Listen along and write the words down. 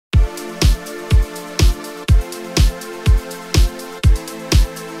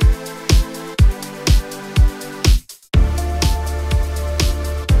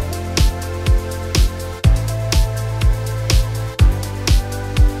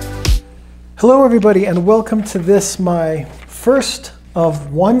Hello everybody and welcome to this, my first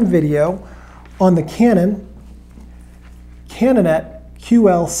of one video on the Canon Canonet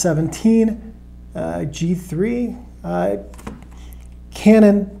QL17 G3,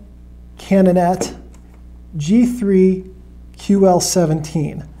 Canon Canonet G3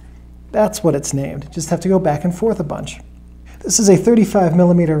 QL17. That's what it's named. Just have to go back and forth a bunch. This is a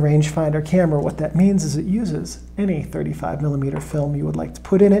 35mm rangefinder camera. What that means is it uses any 35mm film you would like to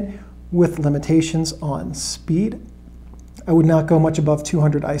put in it, with limitations on speed. I would not go much above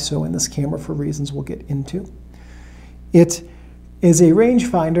 200 ISO in this camera for reasons we'll get into. It is a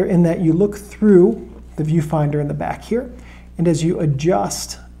rangefinder in that you look through the viewfinder in the back here, and as you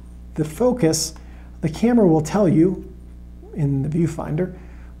adjust the focus, the camera will tell you in the viewfinder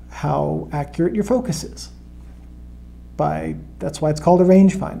how accurate your focus is. That's why it's called a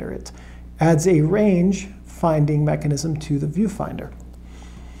rangefinder. It adds a range finding mechanism to the viewfinder.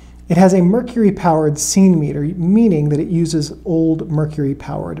 It has a mercury-powered scene meter, meaning that it uses old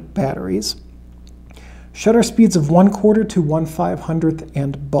mercury-powered batteries. Shutter speeds of 1/4 to 1/500th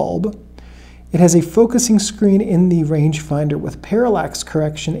and bulb. It has a focusing screen in the rangefinder with parallax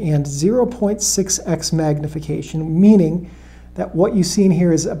correction and 0.6x magnification, meaning that what you see in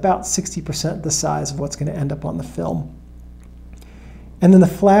here is about 60% the size of what's going to end up on the film. And then the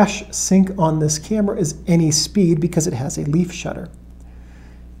flash sync on this camera is any speed because it has a leaf shutter.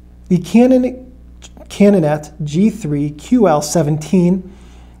 The Canon Canonet G-III QL17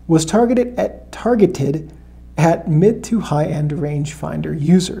 was targeted at mid to high-end rangefinder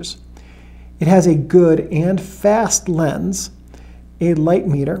users. It has a good and fast lens, a light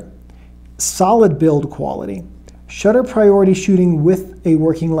meter, solid build quality, shutter priority shooting with a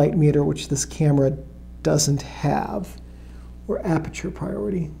working light meter, which this camera doesn't have, or aperture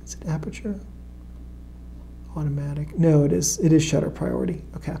priority. Is it aperture? Automatic? No, it is shutter priority.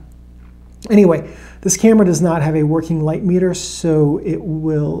 Okay. Anyway, this camera does not have a working light meter, so it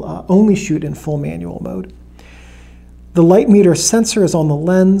will only shoot in full manual mode. The light meter sensor is on the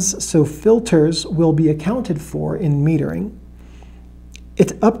lens, so filters will be accounted for in metering.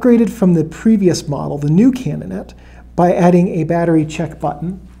 It's upgraded from the previous model, the new Canonet, by adding a battery check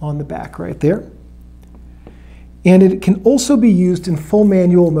button on the back right there. And it can also be used in full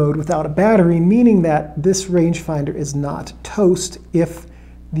manual mode without a battery, meaning that this rangefinder is not toast if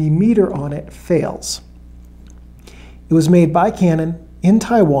the meter on it fails. It was made by Canon in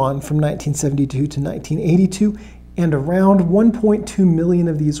Taiwan from 1972 to 1982, and around 1.2 million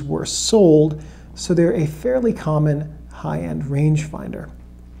of these were sold, so they're a fairly common high-end rangefinder.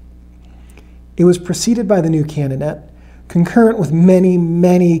 It was preceded by the new Canonet, concurrent with many,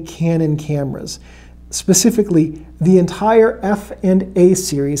 many Canon cameras, specifically the entire F and A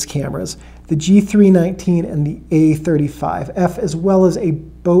series cameras, the G319 and the A35F, as well as a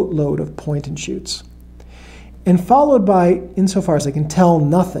boatload of point-and-shoots. And followed by, insofar as I can tell,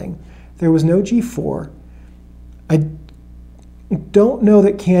 nothing. There was no G4. I don't know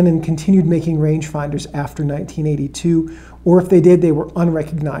that Canon continued making rangefinders after 1982, or if they did, they were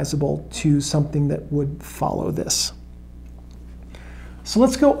unrecognizable to something that would follow this. So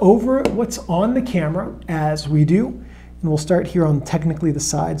let's go over what's on the camera as we do. And we'll start here on technically the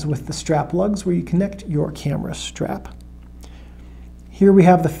sides with the strap lugs where you connect your camera strap. Here we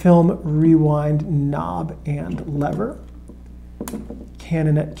have the film rewind knob and lever.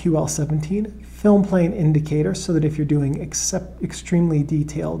 Canonet QL17 film plane indicator, so that if you're doing extremely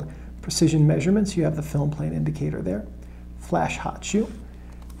detailed precision measurements, you have the film plane indicator there. Flash hot shoe,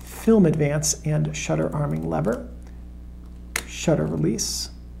 film advance and shutter arming lever, shutter release,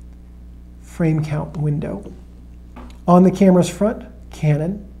 frame count window. On the camera's front,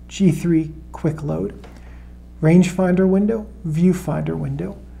 Canon G3 quick load, rangefinder window, viewfinder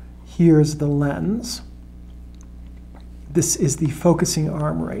window. Here's the lens. This is the focusing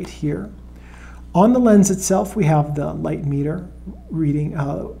arm right here. On the lens itself, we have the light meter reading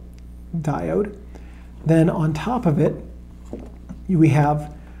diode. Then on top of it, we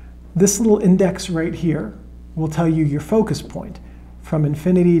have this little index right here will tell you your focus point from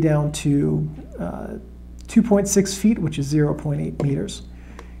infinity down to 2.6 feet, which is 0.8 meters.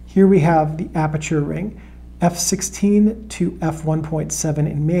 Here we have the aperture ring, f16 to f1.7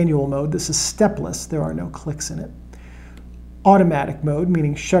 in manual mode. This is stepless, there are no clicks in it. Automatic mode,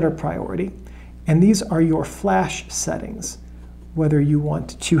 meaning shutter priority. And these are your flash settings, whether you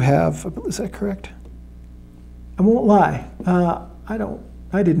want to have, is that correct? I won't lie,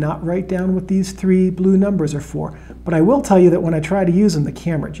 I did not write down what these three blue numbers are for, but I will tell you that when I try to use them, the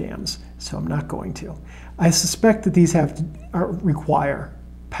camera jams, so I'm not going to. I suspect that these require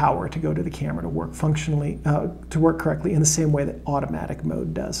power to go to the camera to work functionally, to work correctly in the same way that automatic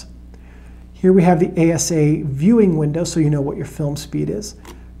mode does. Here we have the ASA viewing window, so you know what your film speed is,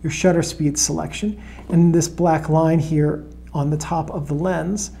 your shutter speed selection, and this black line here on the top of the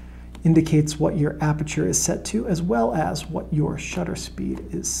lens indicates what your aperture is set to, as well as what your shutter speed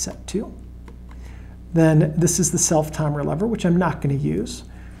is set to. Then this is the self-timer lever, which I'm not going to use.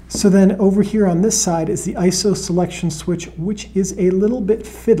 So then over here on this side is the ISO selection switch, which is a little bit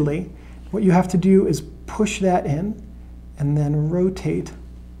fiddly. What you have to do is push that in and then rotate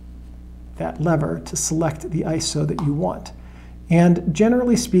that lever to select the ISO that you want. And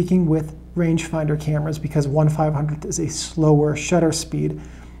generally speaking, with rangefinder cameras, because 1/500th is a slower shutter speed,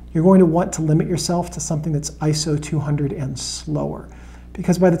 you're going to want to limit yourself to something that's ISO 200 and slower.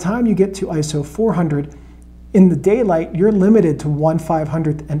 Because by the time you get to ISO 400, in the daylight, you're limited to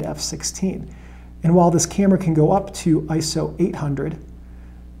 1/500th and f/16. And while this camera can go up to ISO 800,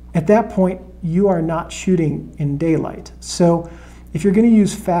 at that point, you are not shooting in daylight. So if you're going to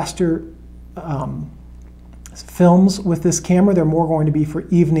use faster films with this camera, they're more going to be for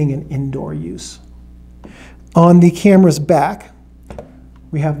evening and indoor use. On the camera's back,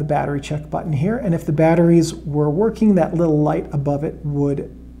 we have the battery check button here, and if the batteries were working, that little light above it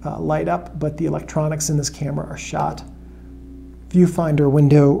would light up, but the electronics in this camera are shot. Viewfinder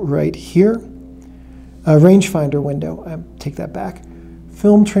window right here. Rangefinder window, take that back.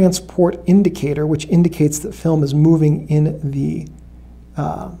 Film transport indicator, which indicates that film is moving in the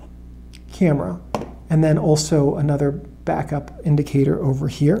camera. And then also another backup indicator over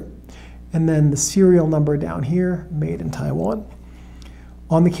here. And then the serial number down here, made in Taiwan.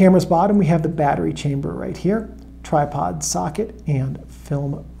 On the camera's bottom, we have the battery chamber right here, tripod socket, and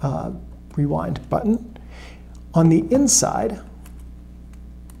film rewind button. On the inside,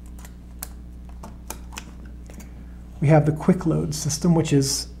 we have the quick load system, which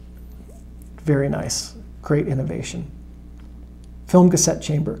is very nice, great innovation. Film cassette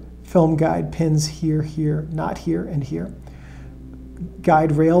chamber, film guide pins here, here, not here, and here.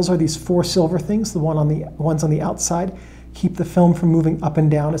 Guide rails are these 4 silver things. The ones on the outside keep the film from moving up and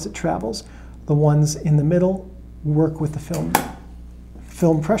down as it travels. The ones in the middle work with the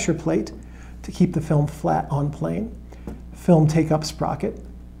film pressure plate to keep the film flat on plane. Film take-up sprocket,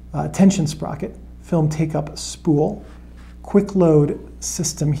 tension sprocket, film take-up spool, quick load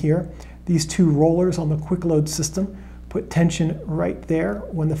system here. These 2 rollers on the quick load system put tension right there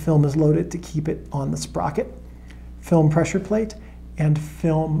when the film is loaded to keep it on the sprocket. Film pressure plate and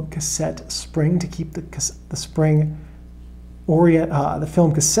film cassette spring to keep the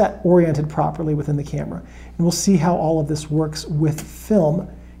film cassette oriented properly within the camera. And we'll see how all of this works with film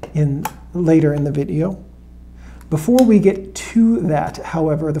later in the video. Before we get to that,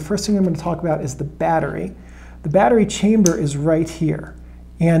 however, the first thing I'm going to talk about is the battery. The battery chamber is right here.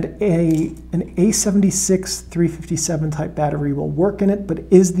 And an A76 357 type battery will work in it, but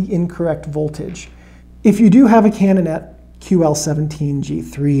is the incorrect voltage. If you do have a Canonet QL17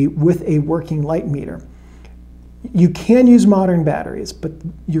 G3 with a working light meter, you can use modern batteries, but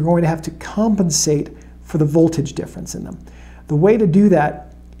you're going to have to compensate for the voltage difference in them. The way to do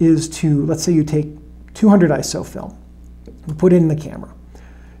that is to, let's say you take 200 ISO film and put it in the camera.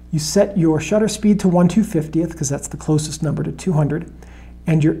 You set your shutter speed to 1/250th, because that's the closest number to 200,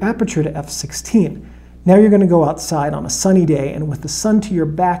 and your aperture to f/16. Now you're going to go outside on a sunny day, and with the sun to your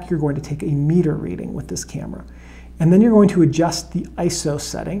back, you're going to take a meter reading with this camera. And then you're going to adjust the ISO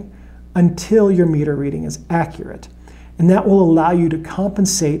setting until your meter reading is accurate. And that will allow you to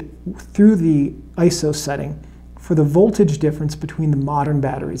compensate through the ISO setting for the voltage difference between the modern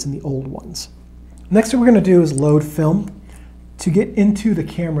batteries and the old ones. Next, what we're going to do is load film. To get into the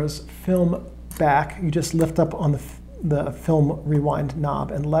camera's film back, you just lift up on the film rewind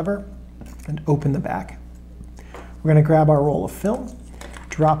knob and lever and open the back. We're going to grab our roll of film,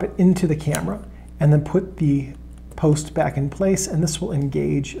 drop it into the camera, and then put the post back in place, and this will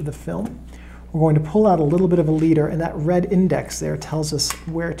engage the film. We're going to pull out a little bit of a leader, and that red index there tells us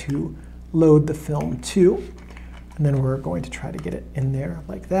where to load the film to. And then we're going to try to get it in there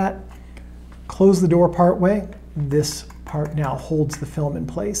like that. Close the door part way. This part now holds the film in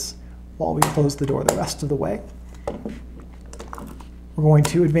place while we close the door the rest of the way. We're going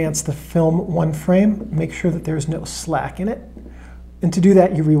to advance the film 1 frame, make sure that there's no slack in it. And to do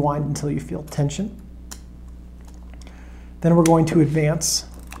that, you rewind until you feel tension. Then we're going to advance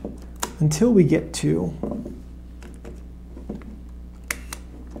until we get to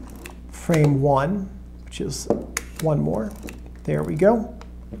frame 1, which is 1 more. There we go.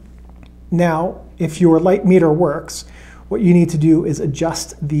 Now, if your light meter works, what you need to do is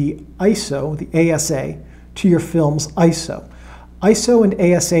adjust the ISO, the ASA, to your film's ISO. ISO and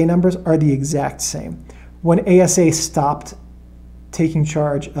ASA numbers are the exact same. When ASA stopped taking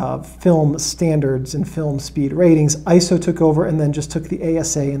charge of film standards and film speed ratings. ISO took over and then just took the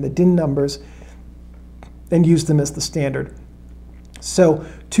ASA and the DIN numbers and used them as the standard. So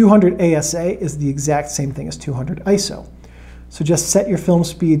 200 ASA is the exact same thing as 200 ISO. So just set your film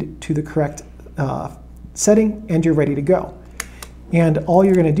speed to the correct setting and you're ready to go. And all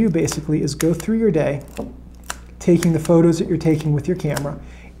you're going to do basically is go through your day, taking the photos that you're taking with your camera,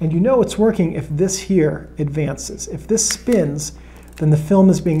 and you know it's working if this here advances. If this spins, then the film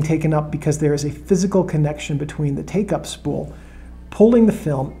is being taken up because there is a physical connection between the take-up spool pulling the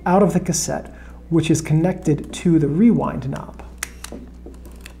film out of the cassette, which is connected to the rewind knob.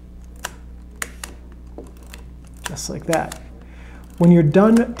 Just like that. When you're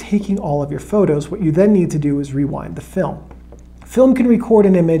done taking all of your photos, what you then need to do is rewind the film. Film can record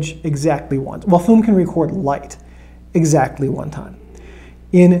an image exactly once. Well, film can record light exactly one time.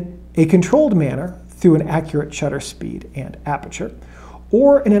 In a controlled manner, through an accurate shutter speed and aperture,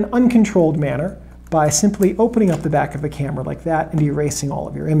 or in an uncontrolled manner by simply opening up the back of the camera like that and erasing all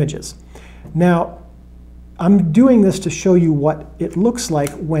of your images. Now, I'm doing this to show you what it looks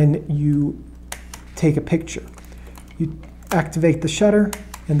like when you take a picture. You activate the shutter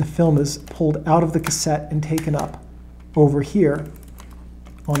and the film is pulled out of the cassette and taken up over here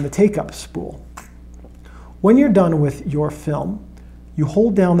on the take-up spool. When you're done with your film, you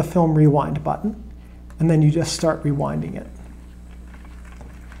hold down the film rewind button and then you just start rewinding it.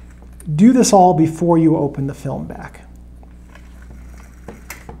 Do this all before you open the film back.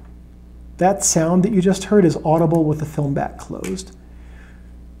 That sound that you just heard is audible with the film back closed.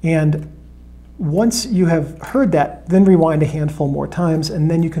 And once you have heard that, then rewind a handful more times and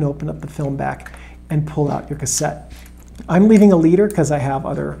then you can open up the film back and pull out your cassette. I'm leaving a leader because I have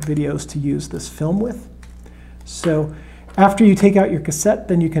other videos to use this film with. So after you take out your cassette,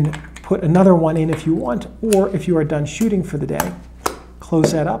 then you can put another one in if you want, or if you are done shooting for the day,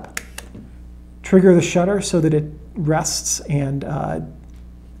 close that up, trigger the shutter so that it rests, and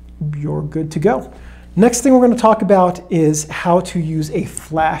you're good to go. Next thing we're going to talk about is how to use a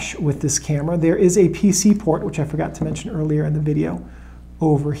flash with this camera. There is a PC port, which I forgot to mention earlier in the video,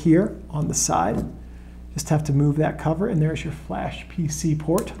 over here on the side. Just have to move that cover, and there's your flash PC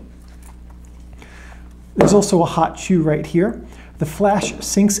port. There's also a hot shoe right here. The flash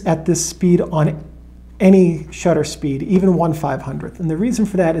syncs at this speed on any shutter speed, even 1/500th. And the reason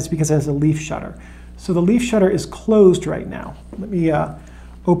for that is because it has a leaf shutter. So the leaf shutter is closed right now. Let me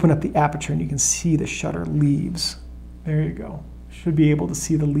open up the aperture and you can see the shutter leaves. There you go. Should be able to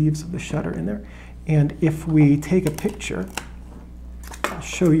see the leaves of the shutter in there. And if we take a picture, I'll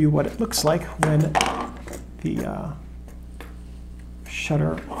show you what it looks like when the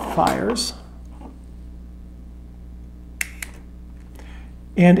shutter fires.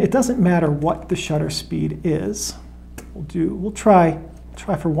 And it doesn't matter what the shutter speed is. We'll try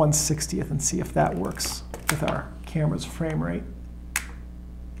for 1/60th and see if that works with our camera's frame rate.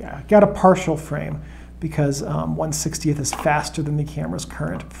 Yeah, got a partial frame because 1/60th is faster than the camera's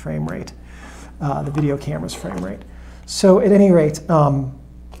current frame rate, the video camera's frame rate. So at any rate,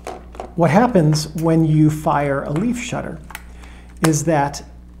 what happens when you fire a leaf shutter is that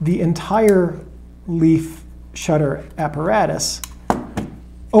the entire leaf shutter apparatus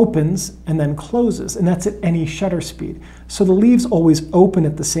opens and then closes, and that's at any shutter speed. So the leaves always open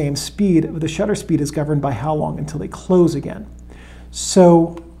at the same speed, but the shutter speed is governed by how long until they close again.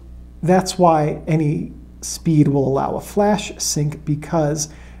 So that's why any speed will allow a flash sync, because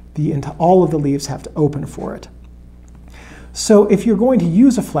all of the leaves have to open for it. So if you're going to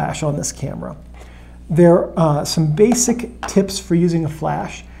use a flash on this camera, there are some basic tips for using a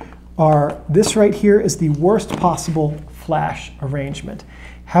flash. This right here is the worst possible flash arrangement.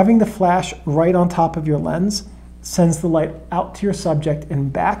 Having the flash right on top of your lens sends the light out to your subject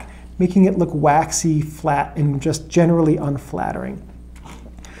and back, making it look waxy, flat, and just generally unflattering.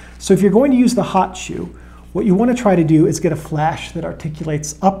 So if you're going to use the hot shoe, what you want to try to do is get a flash that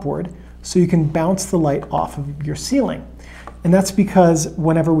articulates upward so you can bounce the light off of your ceiling. And that's because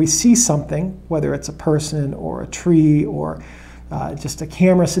whenever we see something, whether it's a person or a tree or just a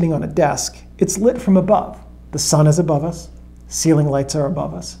camera sitting on a desk, it's lit from above. The sun is above us, ceiling lights are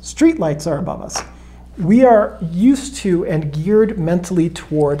above us, street lights are above us. We are used to and geared mentally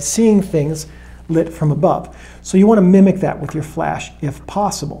toward seeing things lit from above. So you want to mimic that with your flash if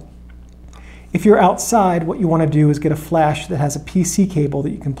possible. If you're outside, what you want to do is get a flash that has a PC cable that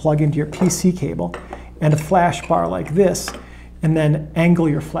you can plug into your PC cable and a flash bar like this, and then angle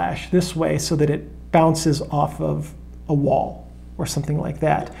your flash this way so that it bounces off of a wall or something like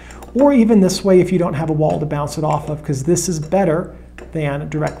that. Or even this way if you don't have a wall to bounce it off of, because this is better than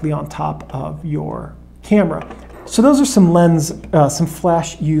directly on top of your camera. So those are some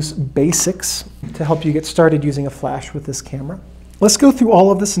flash use basics to help you get started using a flash with this camera. Let's go through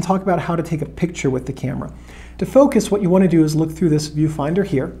all of this and talk about how to take a picture with the camera. To focus, what you want to do is look through this viewfinder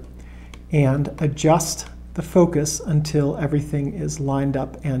here and adjust the focus until everything is lined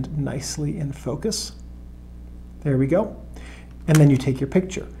up and nicely in focus. There we go. And then you take your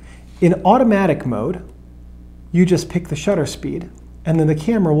picture. In automatic mode, you just pick the shutter speed, and then the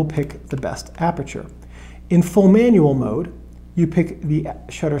camera will pick the best aperture. In full manual mode, you pick the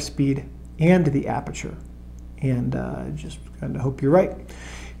shutter speed and the aperture. And just kind of hope you're right.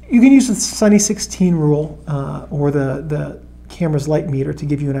 You can use the Sunny 16 rule or the camera's light meter to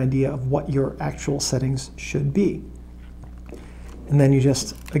give you an idea of what your actual settings should be. And then you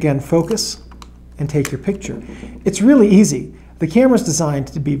just, again, focus and take your picture. It's really easy. The camera's designed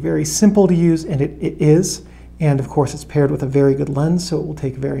to be very simple to use, and it is. And of course, it's paired with a very good lens, so it will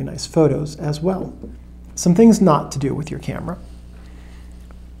take very nice photos as well. Some things not to do with your camera.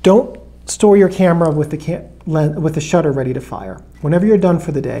 Don't store your camera with the shutter ready to fire. Whenever you're done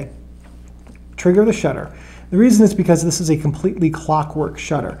for the day, trigger the shutter. The reason is because this is a completely clockwork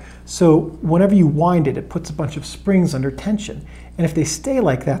shutter. So whenever you wind it, it puts a bunch of springs under tension. And if they stay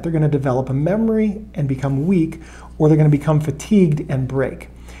like that, they're going to develop a memory and become weak, or they're going to become fatigued and break.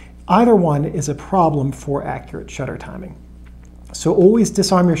 Either one is a problem for accurate shutter timing. So always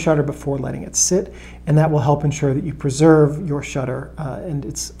disarm your shutter before letting it sit, and that will help ensure that you preserve your shutter and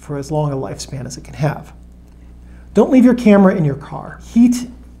it's for as long a lifespan as it can have. Don't leave your camera in your car. Heat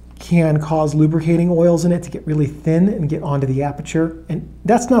can cause lubricating oils in it to get really thin and get onto the aperture, and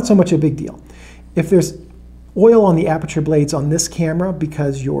that's not so much a big deal. If there's oil on the aperture blades on this camera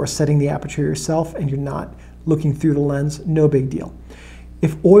because you're setting the aperture yourself and you're not looking through the lens, no big deal.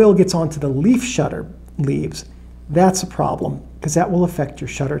 If oil gets onto the leaf shutter leaves, that's a problem because that will affect your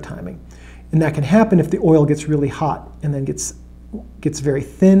shutter timing. And that can happen if the oil gets really hot and then gets very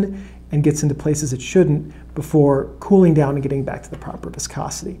thin and gets into places it shouldn't before cooling down and getting back to the proper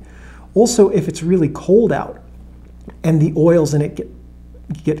viscosity. Also, if it's really cold out and the oils in it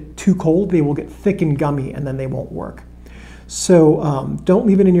get too cold, they will get thick and gummy and then they won't work. So don't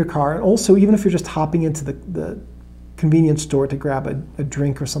leave it in your car. And also, even if you're just hopping into the convenience store to grab a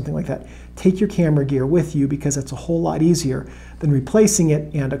drink or something like that, take your camera gear with you because it's a whole lot easier than replacing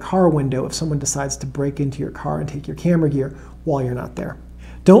it and a car window if someone decides to break into your car and take your camera gear while you're not there.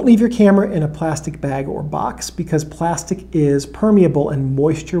 Don't leave your camera in a plastic bag or box because plastic is permeable and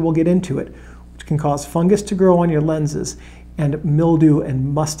moisture will get into it, which can cause fungus to grow on your lenses and mildew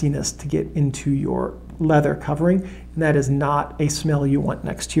and mustiness to get into your leather covering, and that is not a smell you want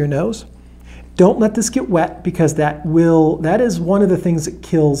next to your nose. Don't let this get wet because that is one of the things that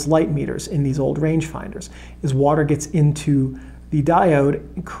kills light meters in these old rangefinders, is water gets into the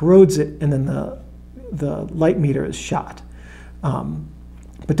diode, corrodes it, and then the light meter is shot.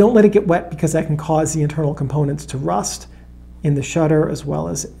 But don't let it get wet because that can cause the internal components to rust in the shutter as well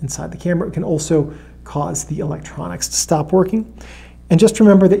as inside the camera. It can also cause the electronics to stop working. And just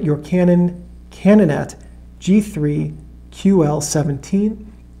remember that your Canon Canonet G-III QL17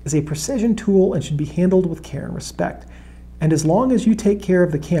 is a precision tool and should be handled with care and respect. And as long as you take care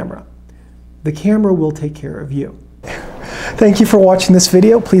of the camera will take care of you. Thank you for watching this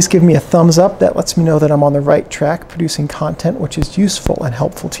video. Please give me a thumbs up. That lets me know that I'm on the right track producing content which is useful and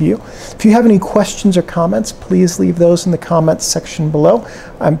helpful to you. If you have any questions or comments, please leave those in the comments section below.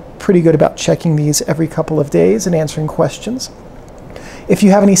 I'm pretty good about checking these every couple of days and answering questions. If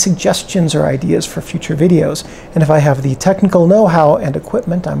you have any suggestions or ideas for future videos, and if I have the technical know-how and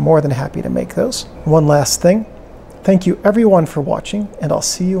equipment, I'm more than happy to make those. One last thing, thank you everyone for watching, and I'll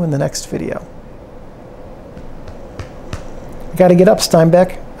see you in the next video. I gotta get up,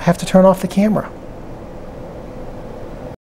 Steinbeck. I have to turn off the camera.